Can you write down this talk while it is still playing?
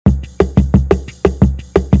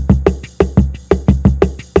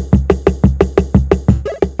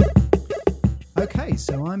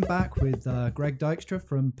So I'm back with Greg Dykstra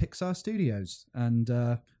from Pixar Studios, and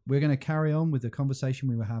we're going to carry on with the conversation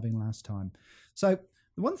we were having last time. So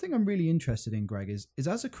the one thing I'm really interested in, Greg, is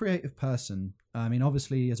as a creative person, I mean,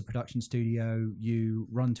 obviously as a production studio, you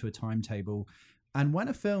run to a timetable, and when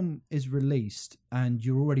a film is released and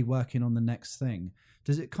you're already working on the next thing,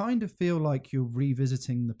 does it kind of feel like you're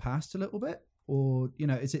revisiting the past a little bit? Or, you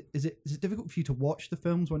know, is it difficult for you to watch the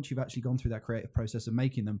films once you've actually gone through that creative process of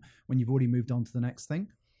making them when you've already moved on to the next thing?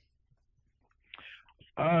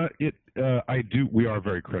 I do. We are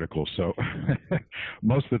very critical. So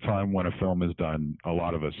most of the time when a film is done, a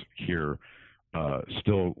lot of us here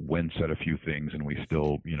still wince at a few things, and we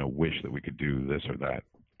still, wish that we could do this or that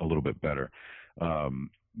a little bit better.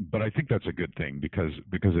 But I think that's a good thing because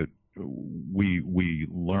we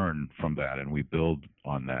learn from that, and we build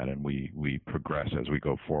on that, and we progress as we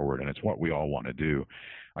go forward, and it's what we all want to do.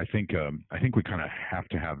 I think we kind of have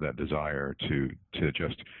to have that desire to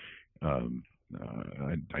just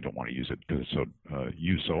I don't want to use it because it's so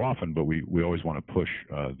used so often, but we always want to push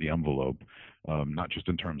the envelope, not just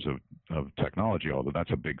in terms of technology, although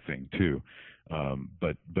that's a big thing too,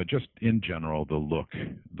 but just in general, the look,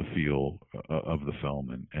 the feel of the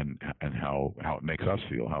film, and how it makes us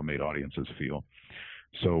feel, how it made audiences feel.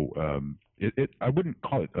 So I wouldn't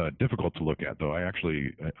call it difficult to look at, though. I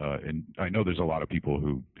actually, and I know there's a lot of people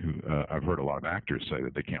who I've heard a lot of actors say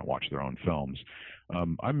that they can't watch their own films.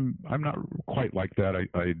 I'm not quite like that.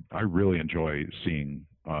 I really enjoy seeing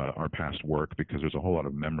our past work because there's a whole lot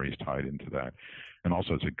of memories tied into that, and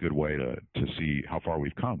also it's a good way to see how far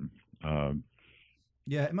we've come.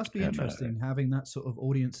 Yeah, it must be interesting having that sort of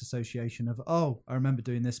audience association of, oh, I remember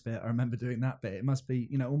doing this bit, I remember doing that bit. It must be,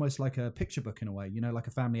 almost like a picture book in a way, like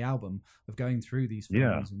a family album of going through these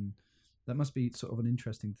films. Yeah. And that must be sort of an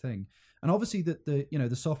interesting thing. And obviously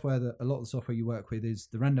the software, that a lot of the software you work with is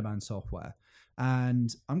the RenderMan software.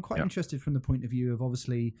 And I'm quite interested from the point of view of,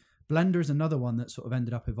 obviously, Blender is another one that sort of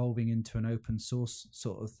ended up evolving into an open source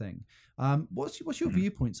sort of thing. What's your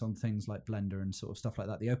viewpoints on things like Blender and sort of stuff like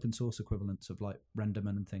that, the open source equivalents of like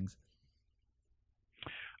RenderMan and things?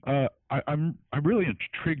 I'm really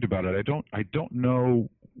intrigued about it. I don't know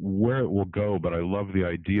where it will go, but I love the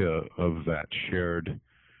idea of that shared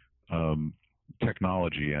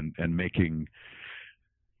technology and making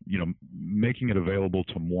it available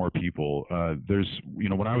to more people. There's,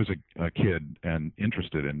 when I was a kid and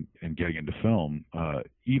interested in getting into film,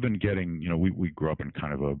 even getting, we grew up in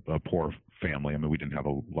kind of a poor family. I mean, we didn't have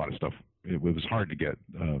a lot of stuff. It was hard to get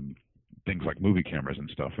things like movie cameras and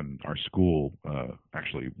stuff, and our school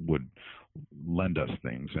actually would lend us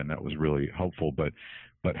things, and that was really helpful. But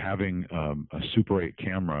having a Super 8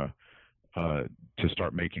 camera to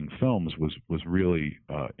start making films was really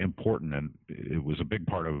important, and it was a big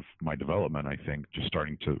part of my development. I think just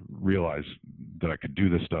starting to realize that I could do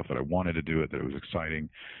this stuff, that I wanted to do it, that it was exciting,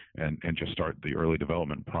 and just start the early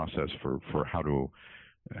development process for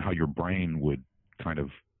how your brain would kind of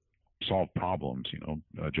solve problems.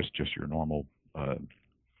 Just your normal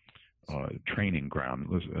training ground,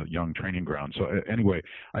 young training ground. So anyway,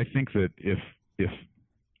 I think that if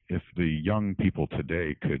the young people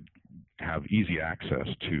today could have easy access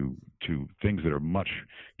to things that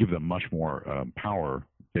give them much more power,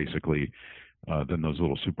 basically, than those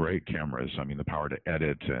little Super 8 cameras. I mean, the power to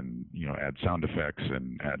edit and add sound effects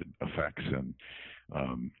and add effects and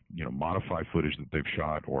modify footage that they've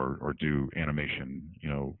shot or do animation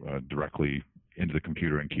directly into the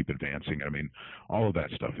computer and keep advancing. I mean, all of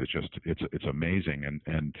that stuff is just it's amazing.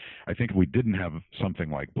 And I think if we didn't have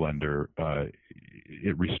something like Blender,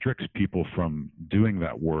 it restricts people from doing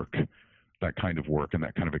that work, that kind of work and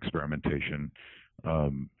that kind of experimentation.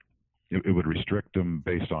 It would restrict them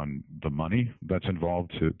based on the money that's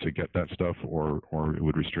involved to get that stuff, or it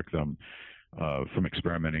would restrict them from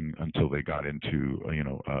experimenting until they got into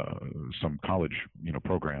some college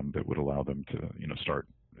program that would allow them to start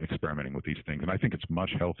experimenting with these things. And I think it's much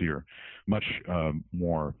healthier, much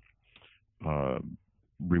more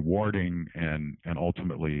rewarding, and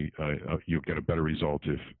ultimately you'll get a better result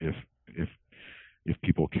if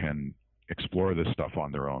people can explore this stuff on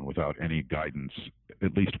their own without any guidance,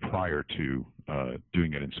 at least prior to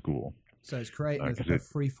doing it in school. So it's creating a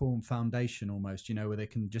free-form foundation almost, where they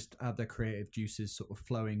can just have their creative juices sort of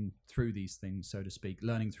flowing through these things, so to speak,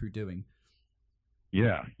 learning through doing.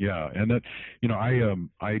 Yeah, and that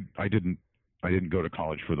I didn't go to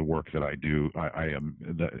college for the work that I do. I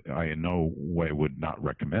in no way would not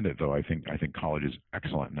recommend it, though. I think college is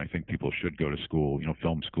excellent, and I think people should go to school,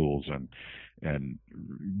 film schools, and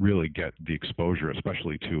really get the exposure,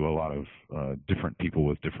 especially to a lot of different people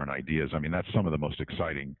with different ideas. I mean, that's one of the most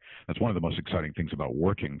exciting things about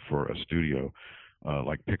working for a studio.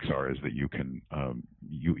 like Pixar is that you can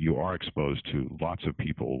you are exposed to lots of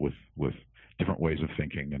people with different ways of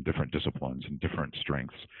thinking and different disciplines and different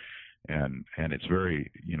strengths, and it's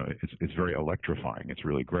very it's very electrifying. It's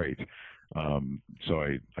really great. So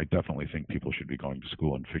I definitely think people should be going to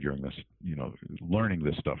school and figuring this, learning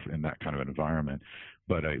this stuff in that kind of environment.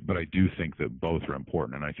 But I do think that both are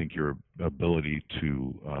important, and I think your ability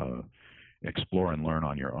to explore and learn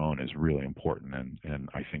on your own is really important. And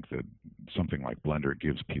I think that something like Blender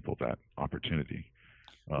gives people that opportunity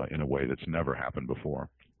in a way that's never happened before.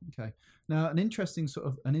 Okay. Now, an interesting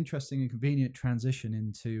and convenient transition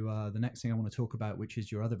into the next thing I want to talk about, which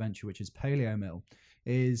is your other venture, which is PaleoMill.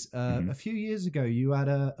 Is a few years ago you had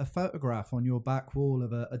a photograph on your back wall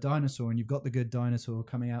of a dinosaur, and you've got The Good Dinosaur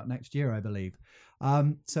coming out next year, I believe.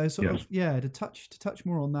 So to touch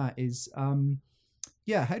more on that is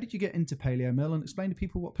how did you get into PaleoMill, and explain to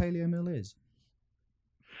people what PaleoMill is?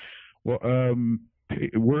 Well,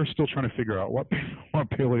 we're still trying to figure out what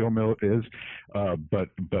PaleoMill is, but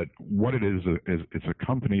what it is it's a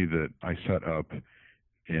company that I set up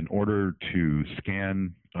in order to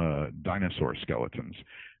scan dinosaur skeletons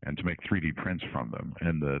and to make 3D prints from them.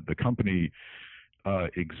 And the company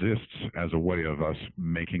exists as a way of us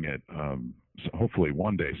making it hopefully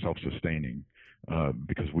one day self-sustaining,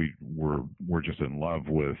 because we're just in love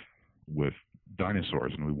with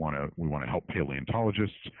dinosaurs, and we want to help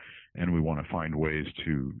paleontologists, and we want to find ways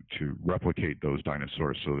to replicate those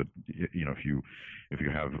dinosaurs so that if you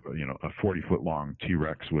have a 40-foot long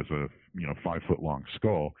T-Rex with a 5-foot long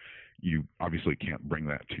skull, you obviously can't bring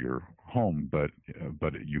that to your home, but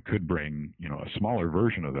you could bring a smaller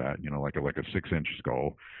version of that, like a 6-inch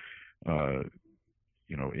skull, and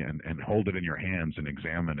hold it in your hands and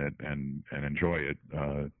examine it and enjoy it,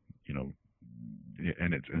 and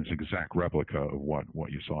it's an exact replica of what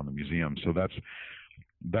you saw in the museum. So that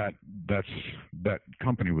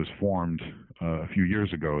company was formed a few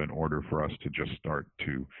years ago in order for us to just start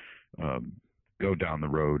to go down the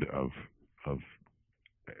road of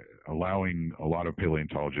allowing a lot of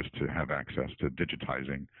paleontologists to have access to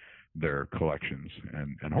digitizing their collections,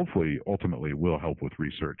 and hopefully ultimately will help with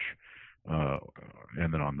research,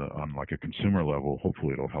 and then on like a consumer level,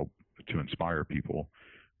 hopefully it'll help to inspire people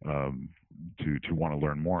to want to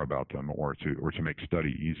learn more about them, or to make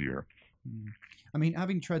study easier. I mean,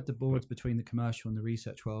 having tread the boards between the commercial and the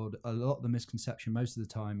research world, a lot of the misconception most of the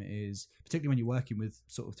time is, particularly when you're working with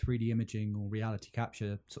sort of 3D imaging or reality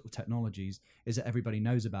capture sort of technologies, is that everybody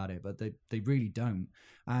knows about it, but they really don't.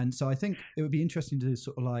 And so I think it would be interesting to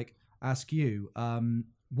sort of like ask you,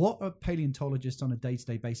 what are paleontologists on a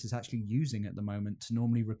day-to-day basis actually using at the moment to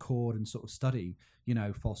normally record and sort of study,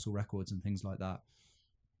 fossil records and things like that?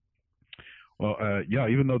 Well,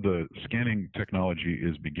 even though the scanning technology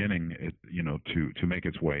is beginning, to make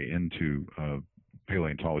its way into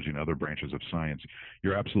paleontology and other branches of science,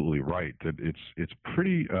 you're absolutely right that it's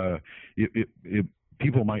pretty.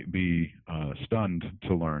 People might be stunned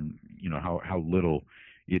to learn, how little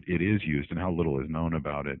it is used and how little is known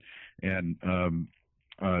about it, and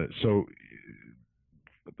so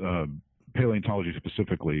paleontology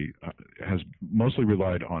specifically has mostly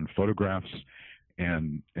relied on photographs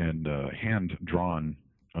and hand-drawn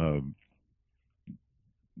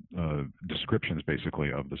descriptions,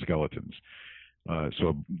 basically, of the skeletons.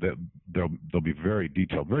 So that they'll be very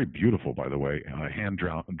detailed, very beautiful, by the way,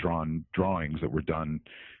 hand-drawn drawings that were done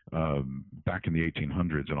back in the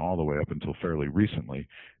 1800s and all the way up until fairly recently.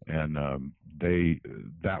 And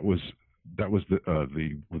that was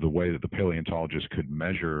the way that the paleontologist could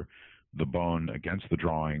measure the bone against the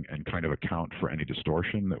drawing and kind of account for any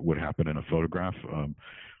distortion that would happen in a photograph.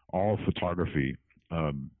 All photography,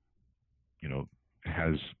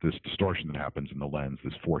 has this distortion that happens in the lens,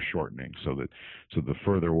 this foreshortening, so the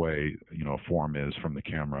further away a form is from the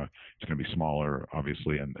camera, it's going to be smaller,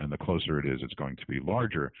 obviously, and the closer it is, it's going to be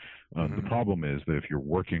larger. The problem is that if you're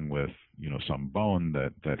working with some bone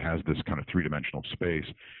that has this kind of three-dimensional space,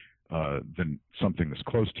 then something that's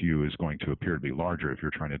close to you is going to appear to be larger if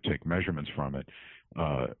you're trying to take measurements from it.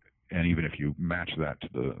 And even if you match that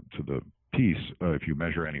to the piece, if you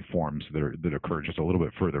measure any forms that occur just a little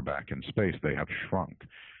bit further back in space, they have shrunk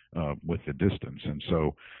with the distance. And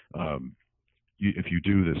so if you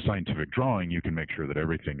do this scientific drawing, you can make sure that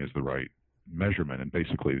everything is the right measurement. And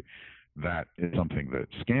basically that is something that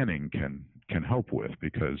scanning can help with,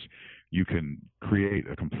 because you can create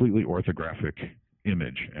a completely orthographic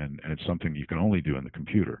image, and it's something you can only do in the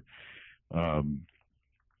computer.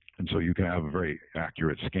 And so you can have a very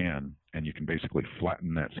accurate scan, and you can basically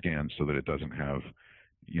flatten that scan so that it doesn't have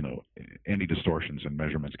any distortions and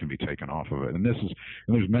measurements can be taken off of it. And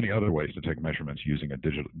there's many other ways to take measurements using a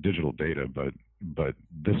digital data, but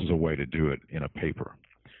this is a way to do it in a paper,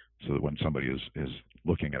 so that when somebody is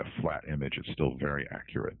looking at a flat image, it's still very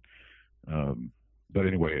accurate. But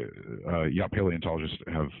anyway, paleontologists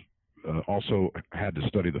have also had to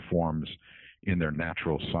study the forms in their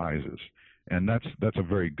natural sizes. And that's a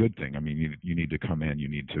very good thing. I mean, you need to come in, you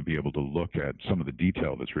need to be able to look at some of the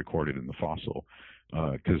detail that's recorded in the fossil,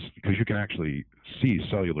 because you can actually see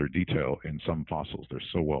cellular detail in some fossils. They're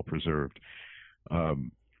so well preserved.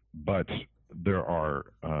 But there are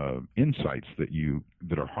insights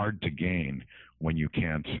that are hard to gain when you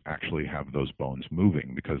can't actually have those bones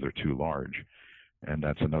moving because they're too large. And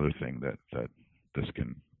that's another thing that this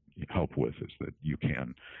can help with, is that you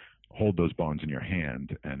can hold those bones in your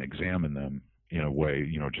hand and examine them in a way,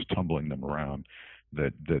 just tumbling them around,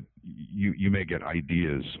 that you may get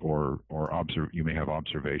ideas or you may have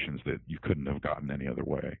observations that you couldn't have gotten any other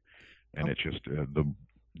way. And it's just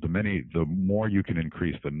the more you can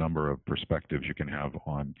increase the number of perspectives you can have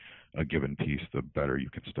on a given piece, the better you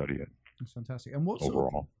can study it. That's fantastic. And what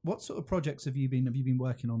sort of projects have you been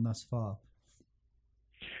working on thus far?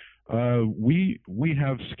 We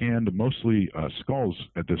have scanned mostly skulls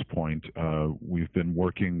at this point. We've been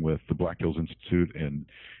working with the Black Hills Institute in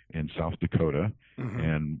South Dakota,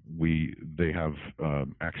 and they have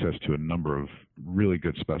access to a number of really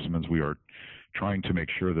good specimens. We are trying to make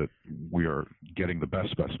sure that we are getting the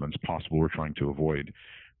best specimens possible. We're trying to avoid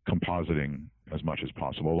compositing as much as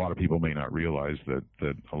possible. A lot of people may not realize that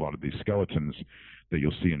a lot of these skeletons that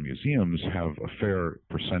you'll see in museums have a fair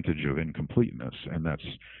percentage of incompleteness, and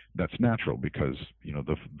that's natural because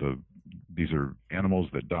these are animals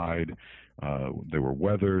that died. They were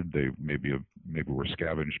weathered. They maybe were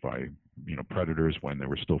scavenged by predators when they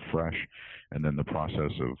were still fresh, and then the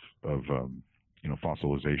process of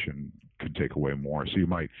fossilization could take away more. So you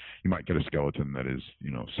might get a skeleton that is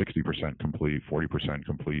 60% complete, 40%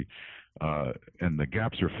 complete, and the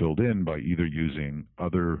gaps are filled in by either using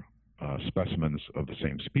other specimens of the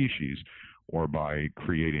same species, or by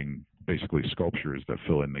creating basically sculptures that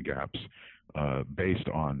fill in the gaps based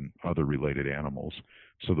on other related animals.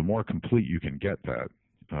 So the more complete you can get that,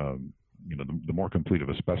 the more complete of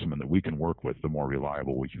a specimen that we can work with, the more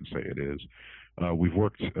reliable we can say it is.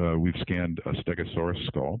 We've scanned a Stegosaurus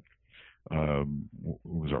skull. It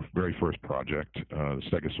was our very first project. The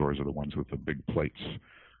Stegosaurs are the ones with the big plates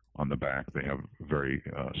on the back. They have very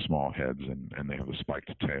small heads, and they have the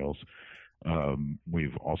spiked tails.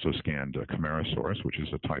 We've also scanned a Camarasaurus, which is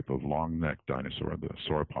a type of long-necked dinosaur, the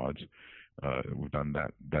sauropods. We've done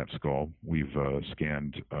that skull. We've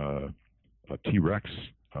scanned a T-Rex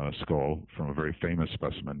skull from a very famous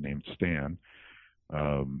specimen named Stan.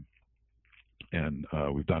 And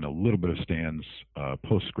we've done a little bit of Stan's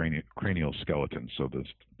post-cranial skeleton, so the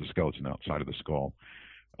skeleton outside of the skull.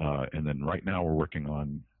 And then right now we're working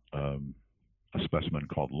on a specimen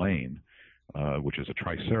called Lane, which is a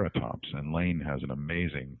Triceratops. And Lane has an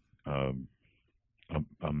amazing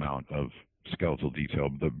amount of skeletal detail.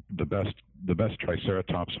 The best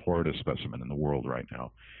Triceratops horridus specimen in the world right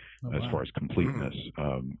now, as far as completeness.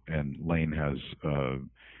 And Lane has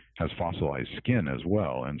fossilized skin as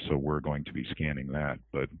well, and so we're going to be scanning that.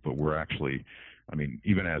 But we're actually,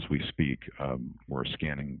 even as we speak, we're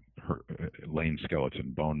scanning Lane's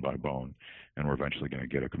skeleton bone by bone, and we're eventually going to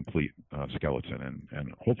get a complete skeleton.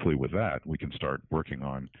 And hopefully with that, we can start working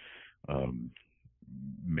on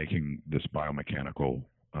making this biomechanical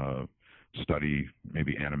study,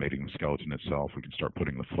 maybe animating the skeleton itself. We can start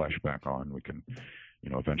putting the flesh back on. We can,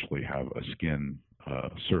 eventually have a skin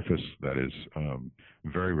surface that is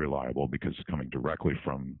very reliable because it's coming directly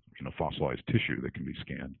from fossilized tissue that can be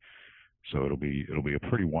scanned. So it'll be a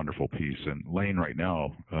pretty wonderful piece. And Lane right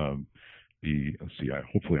now,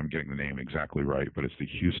 hopefully I'm getting the name exactly right, but it's the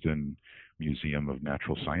Houston Museum of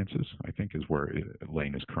Natural Sciences, I think, is where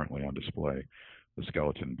Lane is currently on display, the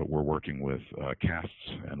skeleton. But we're working with casts,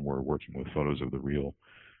 and we're working with photos of the real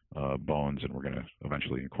bones, and we're going to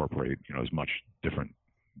eventually incorporate as much different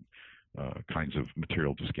kinds of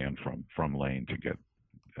material to scan from Lane to get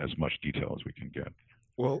as much detail as we can get.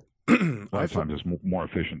 Well, a lot of times it's more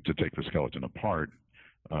efficient to take the skeleton apart,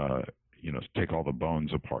 take all the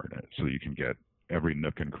bones apart, so you can get every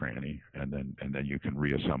nook and cranny, and then you can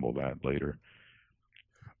reassemble that later.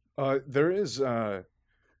 There is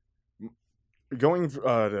going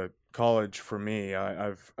to college for me.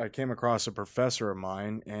 I came across a professor of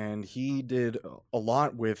mine, and he did a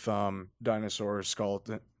lot with dinosaur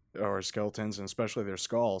skeletons, and especially their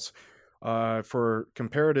skulls. For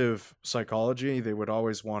comparative psychology, they would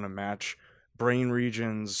always want to match brain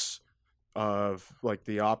regions of like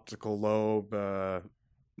the optical lobe,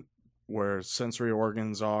 where sensory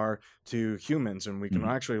organs are, to humans, and we can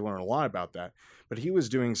actually learn a lot about that. But he was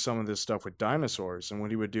doing some of this stuff with dinosaurs, and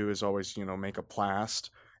what he would do is always, make a plast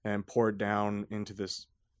and pour it down into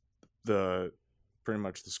the pretty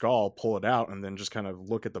much the skull, pull it out, and then just kind of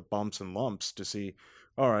look at the bumps and lumps to see,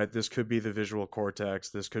 all right, this could be the visual cortex,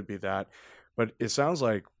 this could be that. But it sounds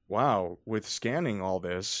like, wow, with scanning all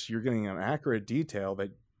this, you're getting an accurate detail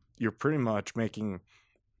that you're pretty much making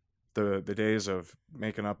the days of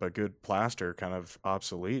making up a good plaster kind of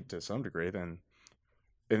obsolete to some degree. Then,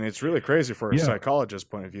 and it's really crazy for a psychologist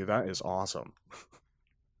point of view. That is awesome.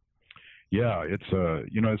 Yeah, it's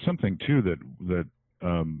it's something too that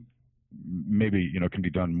maybe can be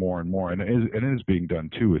done more and more, and it is being done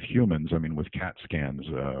too with humans. I mean, with CAT scans,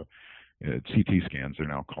 CT scans they're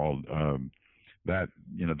now called. That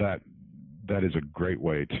is a great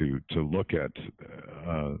way to look at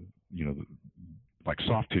like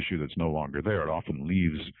soft tissue that's no longer there. It often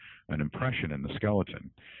leaves an impression in the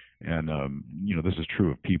skeleton. And, this is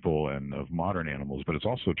true of people and of modern animals, but it's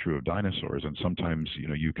also true of dinosaurs. And sometimes,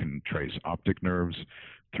 you can trace optic nerves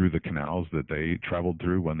through the canals that they traveled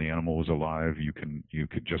through when the animal was alive. You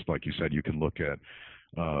could, just like you said, you can look at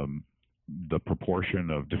the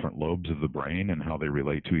proportion of different lobes of the brain and how they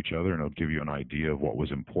relate to each other, and it'll give you an idea of what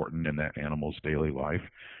was important in that animal's daily life.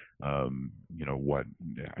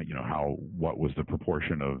 What was the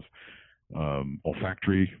proportion of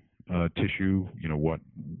olfactory tissue?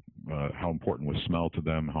 How important was smell to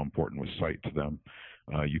them? How important was sight to them?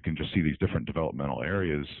 You can just see these different developmental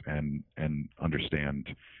areas and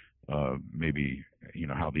understand maybe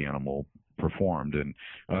how the animal performed, and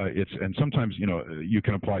sometimes you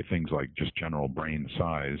can apply things like just general brain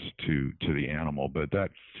size to the animal, but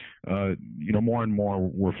that more and more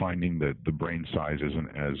we're finding that the brain size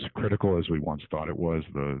isn't as critical as we once thought it was.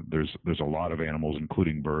 There's a lot of animals,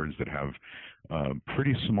 including birds, that have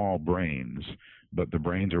pretty small brains, but the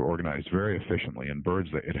brains are organized very efficiently. In birds,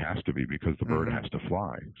 it has to be, because the bird has to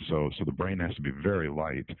fly, so the brain has to be very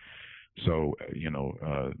light. So,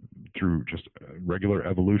 through just regular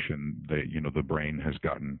evolution, the brain has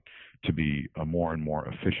gotten to be a more and more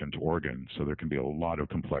efficient organ. So there can be a lot of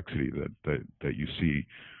complexity that you see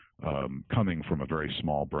coming from a very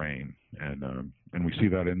small brain, and we see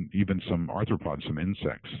that in even some arthropods, some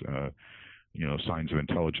insects. Signs of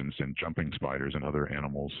intelligence in jumping spiders and other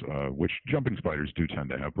animals, which jumping spiders do tend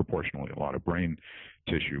to have proportionally a lot of brain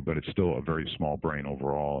tissue, but it's still a very small brain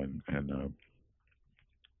overall,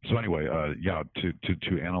 So anyway,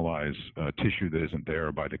 to analyze tissue that isn't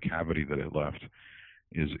there by the cavity that it left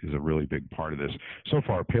is a really big part of this. So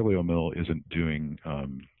far, PaleoMil isn't doing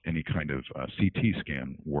any kind of CT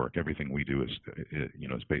scan work. Everything we do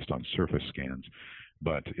is based on surface scans,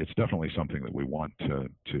 but it's definitely something that we want to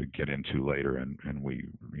get into later, and we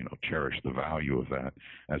cherish the value of that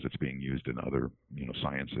as it's being used in other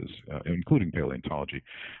sciences, including paleontology.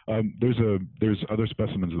 There's other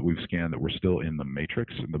specimens that we've scanned that were still in the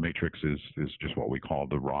matrix. And the matrix is just what we call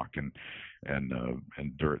the rock and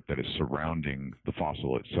dirt that is surrounding the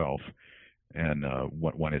fossil itself. And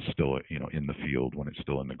when it's still in the field, when it's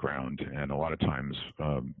still in the ground, and a lot of times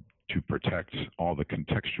to protect all the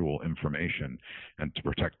contextual information and to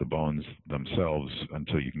protect the bones themselves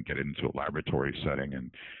until you can get it into a laboratory setting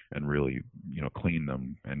and really clean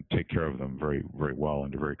them and take care of them very, very well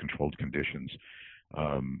under very controlled conditions.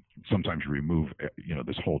 Sometimes you remove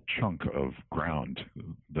this whole chunk of ground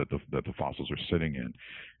that the fossils are sitting in,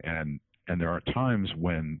 and there are times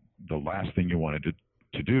when the last thing you want to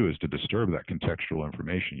do is to disturb that contextual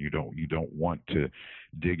information. You don't want to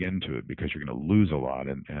dig into it because you're going to lose a lot,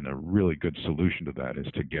 and a really good solution to that is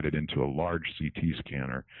to get it into a large CT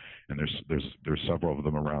scanner, and there's several of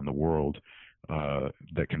them around the world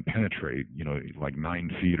that can penetrate like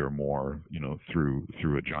 9 feet or more through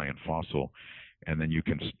a giant fossil. And then you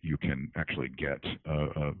can actually get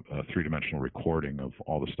a three-dimensional recording of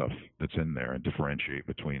all the stuff that's in there and differentiate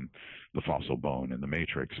between the fossil bone and the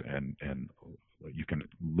matrix, and you can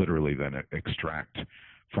literally then extract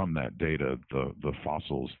from that data the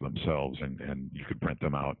fossils themselves, and you could print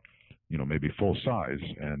them out, maybe full size,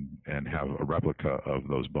 and have a replica of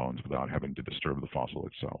those bones without having to disturb the fossil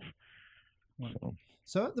itself. Wow.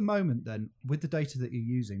 So at the moment then, with the data that you're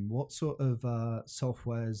using, what sort of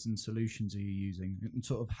softwares and solutions are you using? And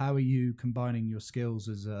sort of how are you combining your skills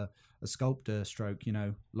as a sculptor stroke,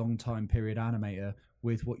 long time period animator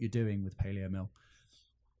with what you're doing with PaleoMil?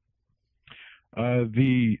 I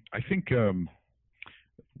think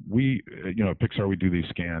we at Pixar, we do these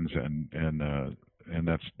scans, and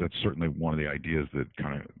that's certainly one of the ideas that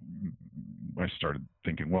kind of I started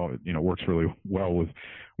thinking, well, it works really well with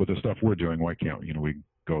the stuff we're doing. Why can't we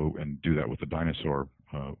go and do that with the dinosaur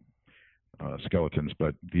skeletons?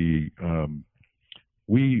 But we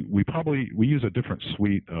use a different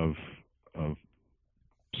suite of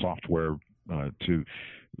software to.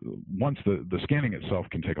 Once the scanning itself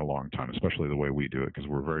can take a long time, especially the way we do it, because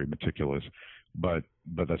we're very meticulous. But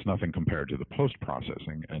that's nothing compared to the post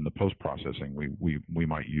processing. And the post processing, we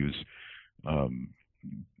might use.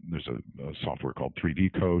 There's a software called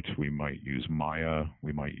 3D Coat. We might use Maya.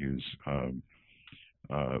 We might use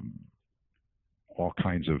all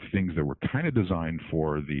kinds of things that were kind of designed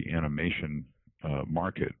for the animation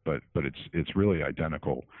market, but it's really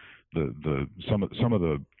identical. Some of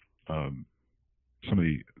the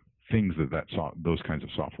things those kinds of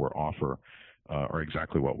software offer are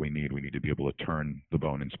exactly what we need. We need to be able to turn the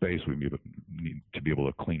bone in space. We need to be able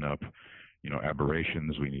to clean up,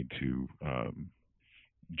 aberrations. We need to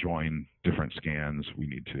join different scans. We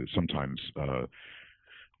need to sometimes, a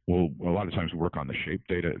lot of times work on the shape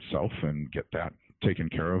data itself and get that taken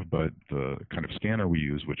care of. But the kind of scanner we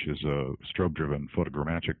use, which is a strobe-driven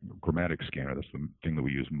photogrammatic scanner, that's the thing that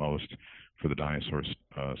we use most for the dinosaur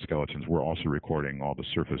skeletons. We're also recording all the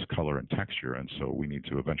surface color and texture, and so we need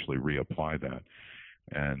to eventually reapply that.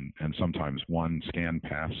 And sometimes one scan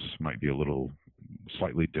pass might be a little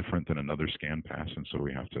slightly different than another scan pass, and so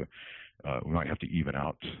we might have to even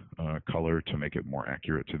out color to make it more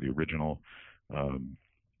accurate to the original.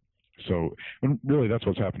 So really, that's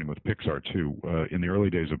what's happening with Pixar too. In the early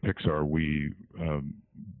days of Pixar, we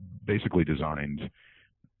basically designed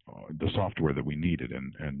the software that we needed,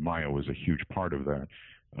 and Maya was a huge part of that.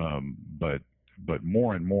 But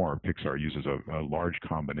more and more, Pixar uses a large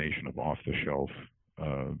combination of off-the-shelf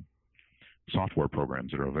software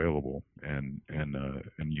programs that are available, and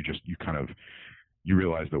you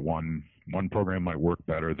realize that one program might work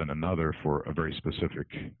better than another for a very specific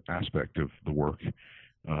aspect of the work,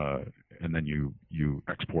 and then you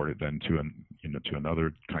export it then to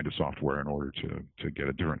another kind of software in order to get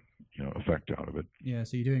a different effect out of it. Yeah,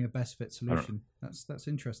 so you're doing a best fit solution. That's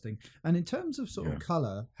interesting. And in terms of sort of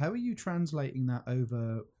color, how are you translating that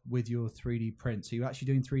over with your 3D prints? Are you actually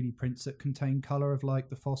doing 3D prints that contain color of like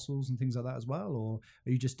the fossils and things like that as well, or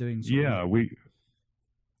are you just doing?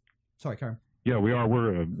 Sorry, Karen. Yeah, we are.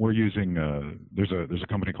 We're using. There's a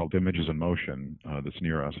company called Images in Motion that's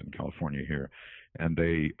near us in California here, and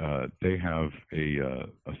they have a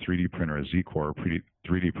 3D printer, a Z-Core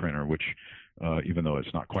 3D printer, which even though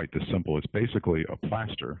it's not quite this simple, it's basically a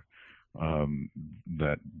plaster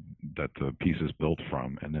that the piece is built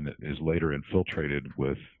from, and then it is later infiltrated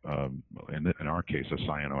with, in our case, a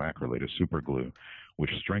cyanoacrylate, a super glue,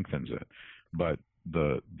 which strengthens it. But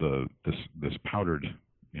this powdered,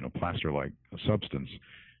 plaster-like substance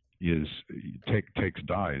takes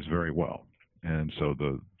dyes very well, and so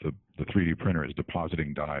the 3D printer is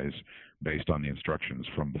depositing dyes based on the instructions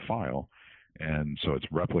from the file, and so it's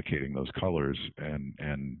replicating those colors.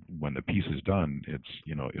 And when the piece is done, it's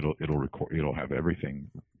it'll have everything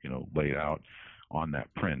laid out on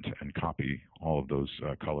that print and copy all of those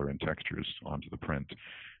color and textures onto the print,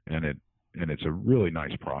 and it's a really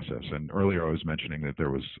nice process. And earlier I was mentioning that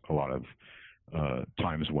there was a lot of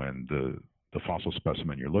times when the fossil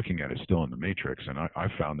specimen you're looking at is still in the matrix, and I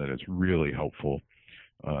found that it's really helpful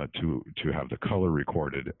to have the color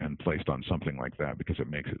recorded and placed on something like that, because it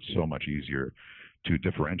makes it so much easier to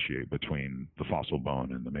differentiate between the fossil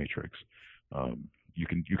bone and the matrix. You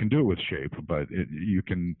can do it with shape, but you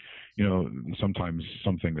can sometimes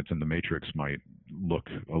something that's in the matrix might look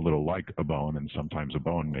a little like a bone, and sometimes a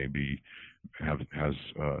bone maybe it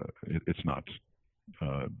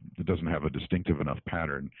doesn't have a distinctive enough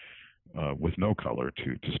pattern with no color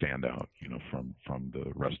to stand out, from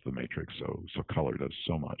the rest of the matrix. So color does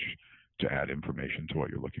so much to add information to what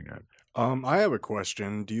you're looking at. I have a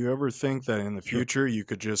question. Do you ever think that in the future you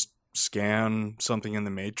could just scan something in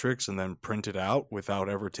the matrix and then print it out without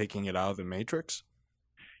ever taking it out of the matrix?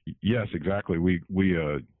 Yes, exactly.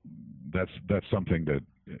 That's something that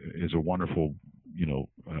is a wonderful,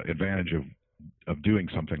 advantage of doing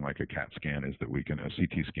something like a CAT scan, is that a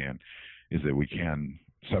CT scan, is that we can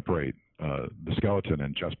separate the skeleton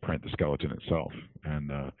and just print the skeleton itself,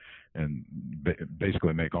 and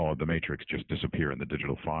basically make all of the matrix just disappear in the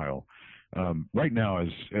digital file. Right now, as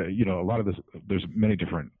a lot of this, there's many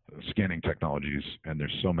different scanning technologies, and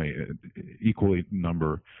there's so many an equally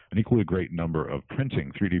great number of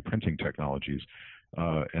 3D printing technologies.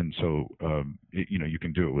 And so, you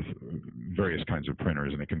can do it with various kinds of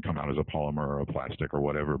printers, and it can come out as a polymer or a plastic or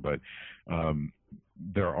whatever. But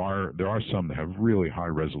there are some that have really high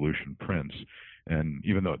resolution prints, and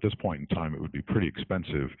even though at this point in time it would be pretty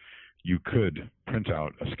expensive you could print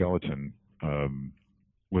out a skeleton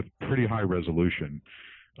with pretty high resolution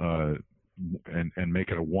and make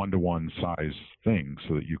it a 1-to-1 size thing,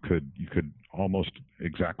 so that you could almost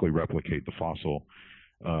exactly replicate the fossil,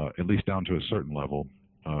 at least down to a certain level,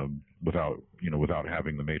 without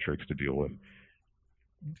having the matrix to deal with.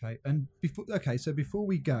 Okay, and before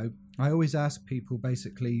we go, I always ask people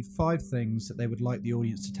basically 5 things that they would like the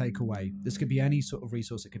audience to take away. This could be any sort of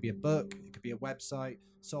resource. It could be a book, it could be a website,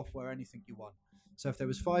 software, anything you want. So if there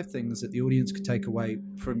was 5 things that the audience could take away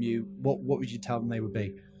from you, what would you tell them they would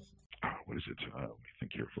be? What is it? Let me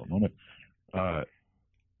think here for a moment. What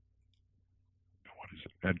is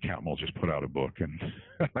it? Ed Catmull just put out a book, and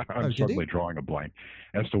I'm suddenly drawing a blank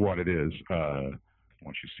as to what it is.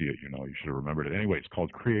 Once you see it, you should have remembered it. Anyway, it's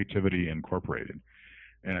called Creativity Incorporated.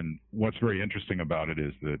 And what's very interesting about it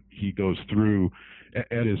is that he goes through.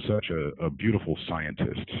 Ed is such a beautiful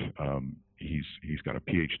scientist. He's got a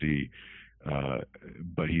PhD,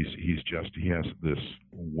 but he has this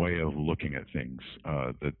way of looking at things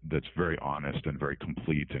that's very honest and very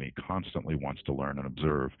complete, and he constantly wants to learn and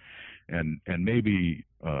observe. And maybe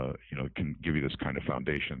can give you this kind of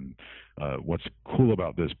foundation. What's cool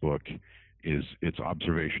about this book is its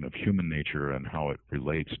observation of human nature and how it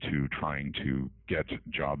relates to trying to get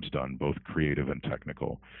jobs done, both creative and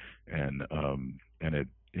technical. And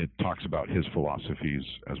it talks about his philosophies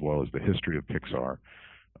as well as the history of Pixar.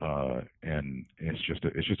 And it's just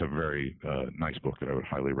a very nice book that I would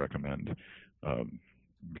highly recommend,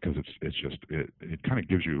 because it kind of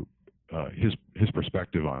gives you his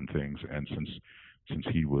perspective on things. And since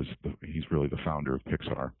he's really the founder of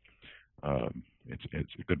Pixar,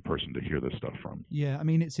 it's a good person to hear this stuff from. Yeah, I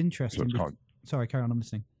mean, it's interesting. So sorry, carry on. I'm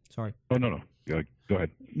listening. Sorry. Oh, no. Go ahead.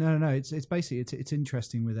 No. It's basically it's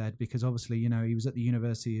interesting with Ed, because obviously he was at the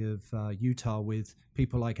University of Utah with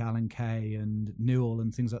people like Alan Kay and Newell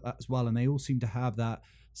and things like that as well, and they all seem to have that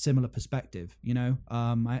similar perspective.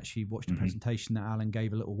 I actually watched a presentation that Alan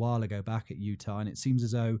gave a little while ago back at Utah, and it seems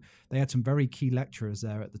as though they had some very key lecturers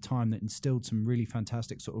there at the time that instilled some really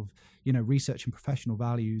fantastic sort of research and professional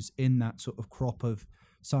values in that sort of crop of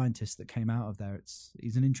scientists that came out of there.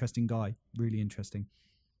 He's an interesting guy, really interesting.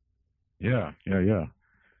 Yeah.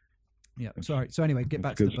 Sorry. So anyway, get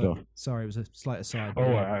back to the book. Stuff. Sorry, it was a slight aside.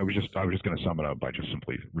 Oh, I was just going to sum it up by just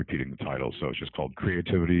simply repeating the title. So it's just called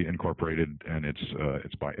Creativity Incorporated, and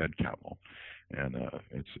it's by Ed Catmull, and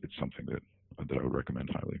it's something that I would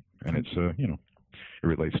recommend highly. And it's it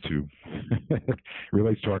relates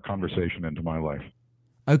to our conversation and to my life.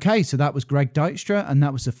 Okay, so that was Greg Dykstra, and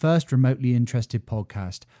that was the first Remotely Interested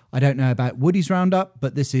podcast. I don't know about Woody's Roundup,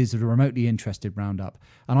 but this is the Remotely Interested Roundup.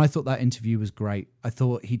 And I thought that interview was great. I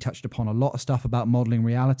thought he touched upon a lot of stuff about modeling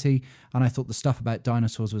reality, and I thought the stuff about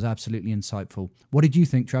dinosaurs was absolutely insightful. What did you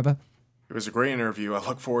think, Trevor? It was a great interview. I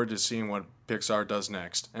look forward to seeing what Pixar does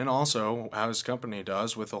next, and also how his company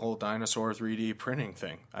does with the whole dinosaur 3D printing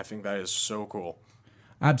thing. I think that is so cool.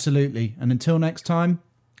 Absolutely. And until next time,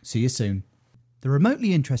 see you soon. The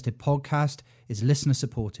Remotely Interested podcast is listener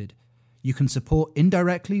supported. You can support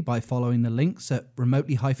indirectly by following the links at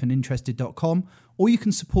remotely-interested.com, or you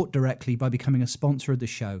can support directly by becoming a sponsor of the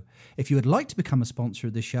show. If you would like to become a sponsor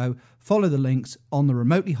of the show, follow the links on the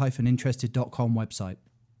remotely-interested.com website.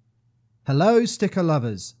 Hello, sticker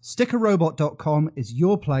lovers. StickerRobot.com is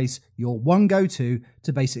your place, your one go-to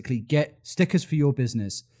to basically get stickers for your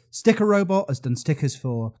business. Sticker Robot has done stickers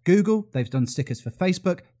for Google, they've done stickers for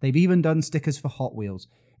Facebook, they've even done stickers for Hot Wheels.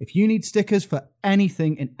 If you need stickers for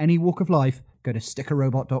anything in any walk of life, go to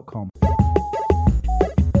StickerRobot.com.